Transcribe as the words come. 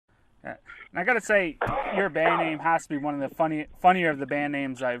Yeah. And I gotta say, your band name has to be one of the funnier of the band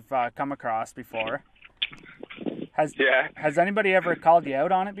names I've come across before. Has Yeah. has anybody ever called you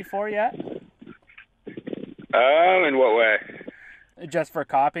out on it before yet? In what way? Just for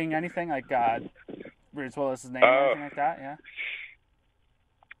copying anything like Bruce Willis's name or Oh, anything like that? Yeah.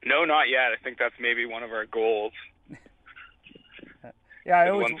 no, not yet. I think that's maybe one of our goals. Yeah, I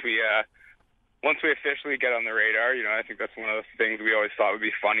Is always once we officially get on the radar, I think that's one of the things we always thought would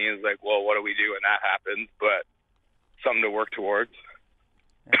be funny is like, well, what do we do when that happens? But something to work towards.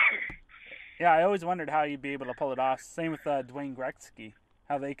 yeah, I always wondered how you'd be able to pull it off. Same with Dwayne Gretzky,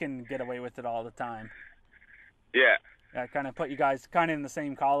 how they can get away with it all the time. Yeah. Yeah, kind of put you guys kind of in the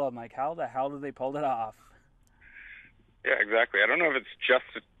same column. Like, how the hell did they pull it off? Yeah, exactly. I don't know if it's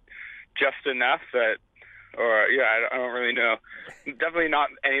just enough that, or I don't really know. Definitely not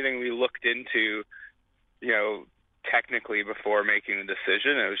anything we looked into, technically before making the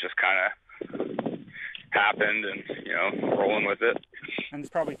decision. It was just kind of happened, and rolling with it. And it's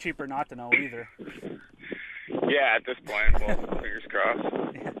probably cheaper not to know either. Yeah, at this point, well, fingers crossed.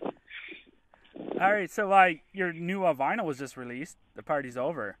 Yeah. All right, so your new vinyl was just released. The party's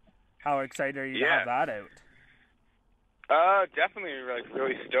over. How excited are you to have that out? Definitely,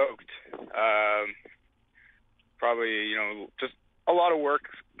 really stoked. Probably, just a lot of work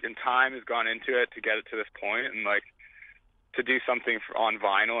and time has gone into it to get it to this point, and to do something on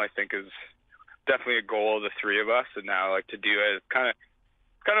vinyl, I think is definitely a goal of the three of us. And now, to do it, kind of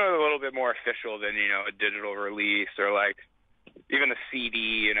a little bit more official than a digital release or even a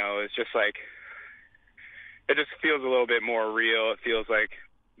CD. It's just it just feels a little bit more real. It feels like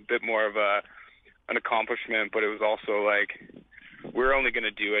a bit more of an accomplishment, but it was also we're only going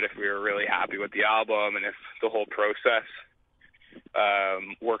to do it if we were really happy with the album and if the whole process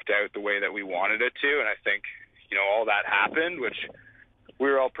worked out the way that we wanted it to. And I think, all that happened, which we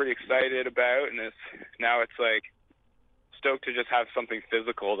were all pretty excited about. And now it's stoked to just have something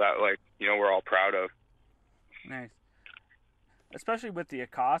physical that we're all proud of. Nice. Especially with the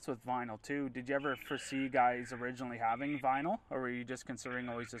cost with vinyl too. Did you ever foresee guys originally having vinyl, or were you just considering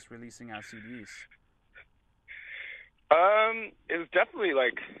always just releasing CDs? It was definitely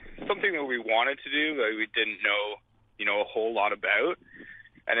something that we wanted to do that we didn't know, a whole lot about.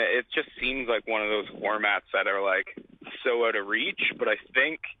 And it just seems like one of those formats that are so out of reach. But I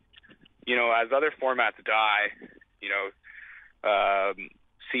think, as other formats die,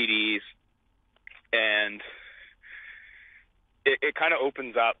 CDs, and it kind of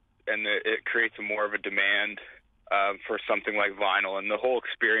opens up and it creates more of a demand for something like vinyl. And the whole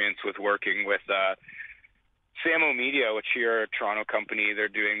experience with working with Samo Media, which here are a Toronto company, they're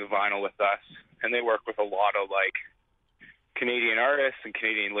doing the vinyl with us, and they work with a lot of Canadian artists and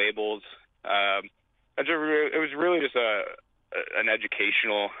Canadian labels. It was really just an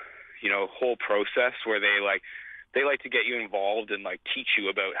educational, whole process where they like to get you involved and teach you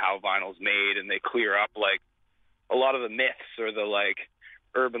about how vinyl's made, and they clear up a lot of the myths or the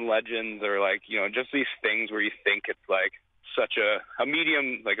urban legends or just these things where you think it's such a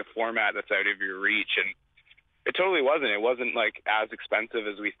medium, a format that's out of your reach, and it totally wasn't. It wasn't as expensive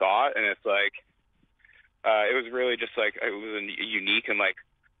as we thought, and it's it was really just it was a unique and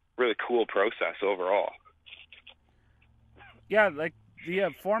really cool process overall. Yeah, the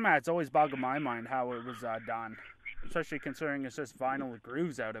format's always boggled my mind how it was done, especially considering it's just vinyl with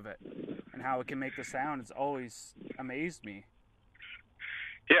grooves out of it, and how it can make the sound. It's always amazed me.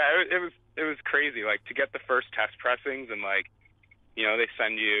 Yeah, it was crazy. To get the first test pressings and they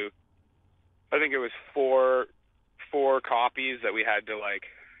send you, I think it was four copies that we had to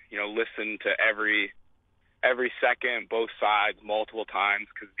listen to every second, both sides, multiple times,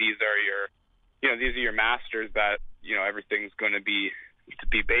 because these are your masters that everything's going to be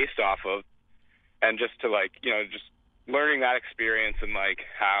based off of, and just to just learning that experience and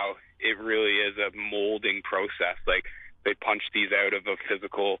how it really is a molding process. They punch these out of a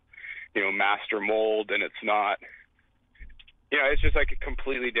physical master mold, and it's not it's just a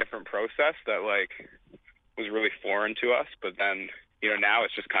completely different process that was really foreign to us. But then now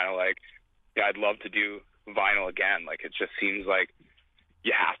it's just kind of I'd love to do vinyl again. It just seems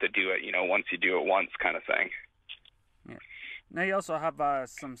you have to do it once you do it once kind of thing. Yeah. Now you also have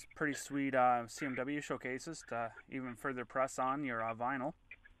some pretty sweet CMW showcases to even further press on your vinyl.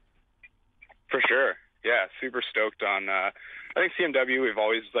 For sure. Yeah, super stoked on I think CMW, we've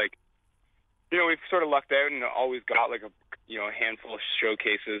always we've sort of lucked out and always got a handful of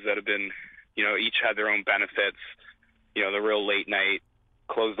showcases that have been each had their own benefits, the real late night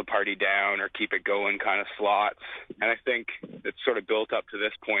close the party down or keep it going kind of slots. And I think it's sort of built up to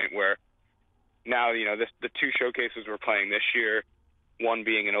this point where now the two showcases we're playing this year, one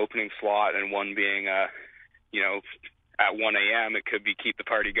being an opening slot and one being at 1 a.m. It could be keep the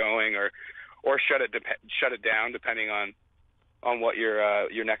party going or shut it down depending on what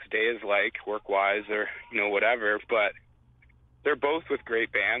your next day is like work wise or whatever. But they're both with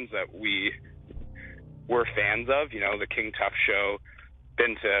great bands that we're fans of. The King Tuff Show,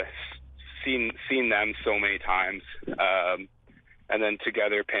 seen them so many times, and then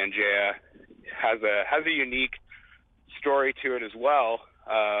Together Pangea has a unique story to it as well.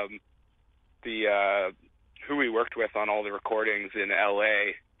 Who we worked with on all the recordings in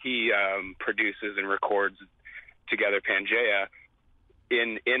LA, he produces and records Together Pangea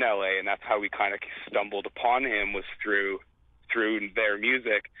in LA, and that's how we kind of stumbled upon him, was through their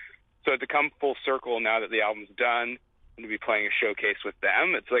music. So to come full circle now that the album's done and to be playing a showcase with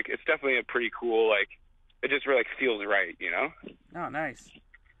them, it's definitely a pretty cool, it just really feels right, Oh, nice.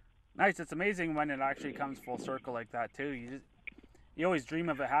 It's amazing when it actually comes full circle like that too. You always dream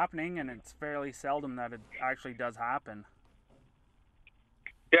of it happening, and it's fairly seldom that it actually does happen.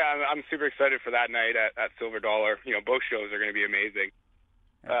 Yeah, I'm super excited for that night at Silver Dollar. Both shows are going to be amazing.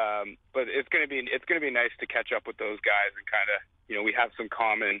 Yeah. But it's going to be nice to catch up with those guys and kind of, we have some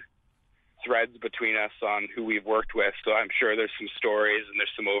common threads between us on who we've worked with. So I'm sure there's some stories and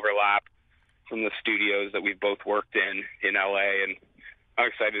there's some overlap from the studios that we've both worked in LA, and I'm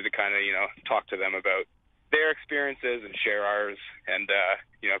excited to kind of, talk to them about their experiences and share ours, and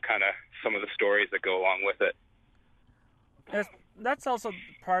kind of some of the stories that go along with it. That's also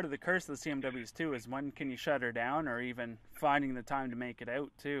part of the curse of the CMWs too, is when can you shut her down, or even finding the time to make it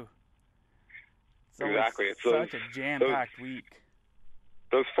out too. Exactly. It's such a jam-packed week.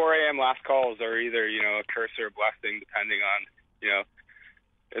 Those 4 a.m. last calls are either, a curse or a blessing, depending on,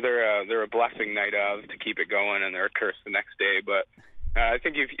 they're a blessing night of to keep it going, and they're a curse the next day. But I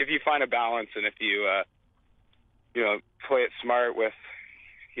think if you find a balance, and if you play it smart with,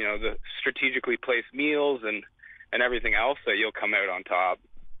 the strategically placed meals and everything else, that you'll come out on top.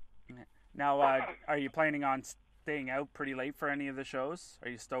 Now, are you planning on staying out pretty late for any of the shows? Are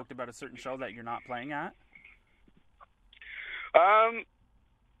you stoked about a certain show that you're not playing at?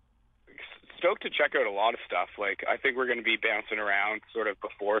 Stoked to check out a lot of stuff. I think we're going to be bouncing around sort of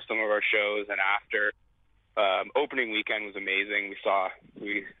before some of our shows and after. Opening weekend was amazing.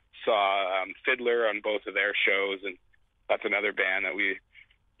 We saw Fiddler on both of their shows, and that's another band that we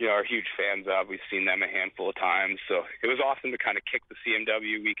are huge fans of. We've seen them a handful of times, so it was awesome to kind of kick the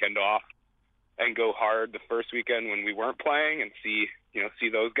CMW weekend off and go hard the first weekend when we weren't playing, and see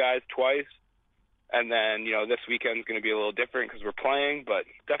those guys twice. And then this weekend's going to be a little different because we're playing, but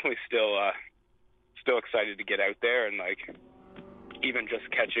definitely still excited to get out there, and even just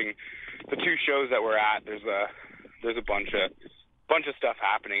catching the two shows that we're at. There's a bunch of stuff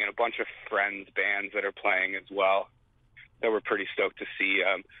happening, and a bunch of friends bands that are playing as well that we're pretty stoked to see.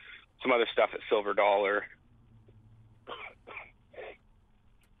 Some other stuff at Silver Dollar.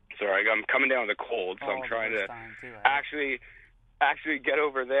 Sorry, I'm coming down with a cold, so I'm trying to actually get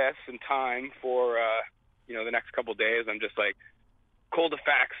over this in time for the next couple days. I'm just cold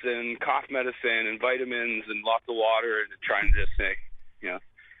effects and cough medicine and vitamins and lots of water, and trying to just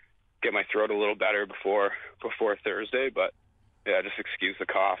get my throat a little better before Thursday. But yeah, just excuse the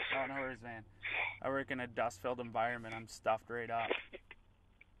coughs. Oh, no worries, man. I work in a dust-filled environment. I'm stuffed right up.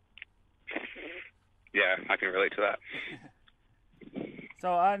 Yeah, I can relate to that.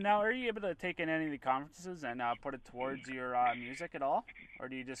 So now, are you able to take in any of the conferences and put it towards your music at all? Or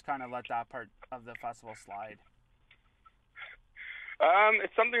do you just kind of let that part of the festival slide?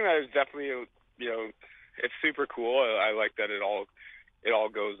 It's something that is definitely, it's super cool. I like that it all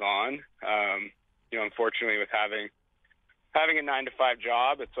goes on. Unfortunately, with having a 9-to-5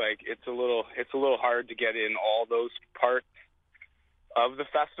 job, it's a little hard to get in all those parts of the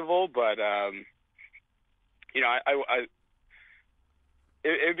festival. But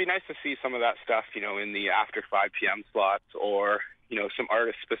it'd be nice to see some of that stuff, in the after 5 p.m. slots, or some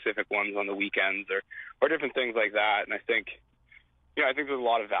artist-specific ones on the weekends, or different things like that. And I think there's a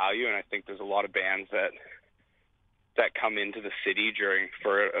lot of value, and I think there's a lot of bands that come into the city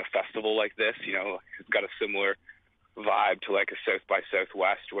for a festival like this. It's got a similar vibe to a South by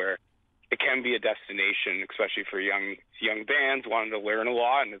Southwest, where it can be a destination, especially for young bands wanting to learn a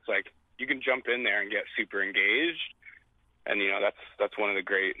lot. And it's you can jump in there and get super engaged. And, that's one of the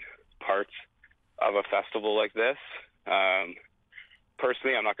great parts of a festival like this.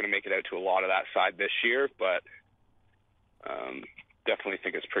 Personally, I'm not going to make it out to a lot of that side this year, but definitely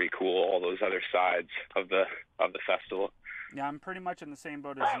think it's pretty cool, all those other sides of the festival. Yeah, I'm pretty much in the same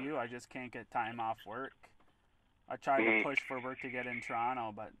boat as you. I just can't get time off work. I tried to push for work to get in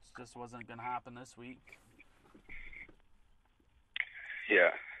Toronto, but it just wasn't going to happen this week.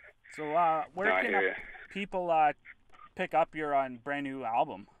 Yeah. So where No, I can hear you. people pick up your brand new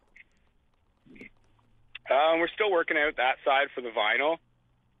album? We're still working out that side for the vinyl.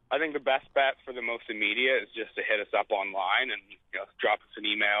 I think the best bet for the most immediate is just to hit us up online and drop us an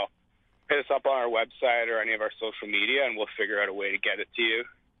email, hit us up on our website or any of our social media, and we'll figure out a way to get it to you.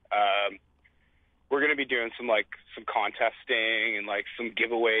 We're going to be doing some contesting and some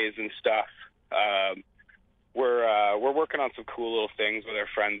giveaways and stuff. We're working on some cool little things with our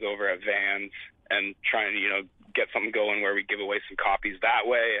friends over at Vans and trying to get something going where we give away some copies that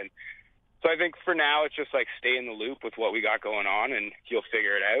way. And so I think for now it's just stay in the loop with what we got going on, and you'll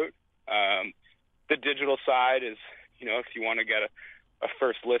figure it out. The digital side is, if you want to get a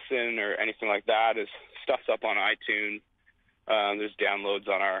first listen or anything like that, is stuff's up on iTunes. There's downloads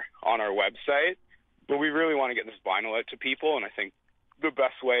on our website, but we really want to get this vinyl out to people. And I think the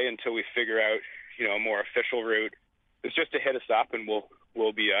best way until we figure out, a more official route is just to hit us up, and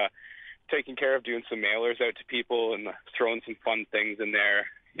we'll be taking care of doing some mailers out to people and throwing some fun things in there,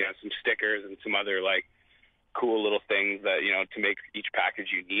 some stickers and some other cool little things that, to make each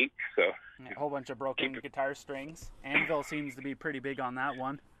package unique. So a whole bunch of broken guitar strings. Anvil seems to be pretty big on that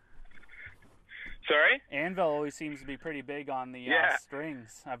one. Sorry? Anvil always seems to be pretty big on the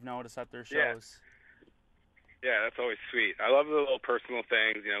strings, I've noticed at their shows. Yeah, that's always sweet. I love the little personal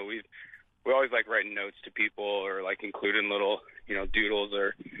things. We always like writing notes to people or including little, doodles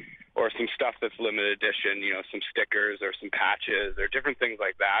or some stuff that's limited edition, some stickers or some patches or different things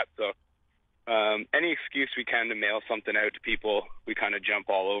like that. So any excuse we can to mail something out to people, we kind of jump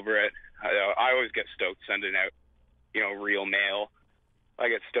all over it. I always get stoked sending out, real mail. I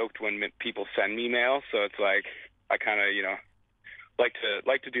get stoked when people send me mail. So it's I kind of, like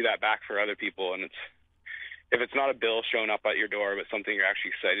to do that back for other people. And if it's not a bill showing up at your door, but something you're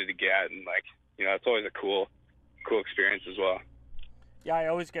actually excited to get, and it's always a cool experience as well. Yeah, I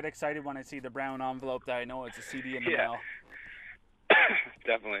always get excited when I see the brown envelope that I know it's a CD in the mail.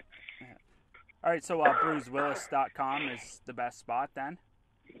 Definitely. Yeah. All right, so brewswillis.com is the best spot then,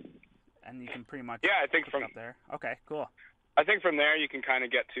 and you can pretty much I think from up there. Okay, cool. I think from there you can kind of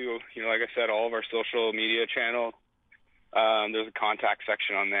get to like I said, all of our social media channels. There's a contact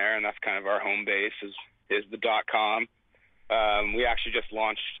section on there, and that's kind of our home base is the .com. We actually just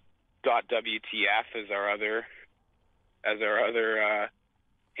launched .wtf as our other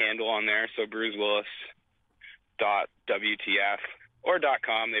handle on there. So brewswillis.wtf or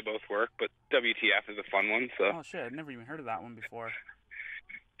 .com, they both work, but WTF is a fun one. So oh shit, I've never even heard of that one before.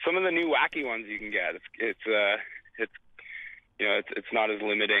 Some of the new wacky ones you can get. It's not as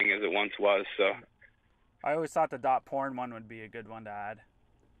limiting as it once was. So I always thought the .porn one would be a good one to add.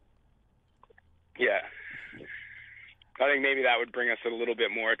 Yeah. I think maybe that would bring us a little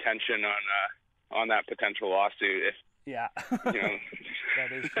bit more attention on that potential lawsuit. That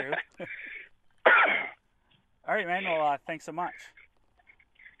is true. All right, man. Well, thanks so much.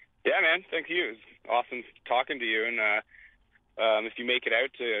 Yeah, man. Thank you. It was awesome talking to you. And if you make it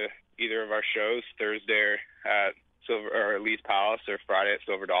out to either of our shows, Thursday at Lee's Palace or Friday at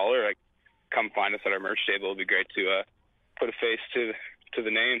Silver Dollar, come find us at our merch table. It'd be great to put a face to the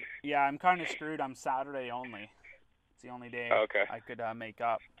name. Yeah, I'm kind of screwed. I'm Saturday only. It's the only day I could make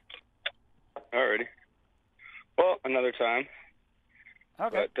up. Alrighty. Well, another time.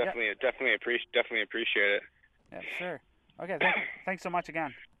 Okay. But definitely appreciate it. Yeah, sure. Okay. Thanks so much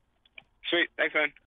again. Sweet. Thanks, man.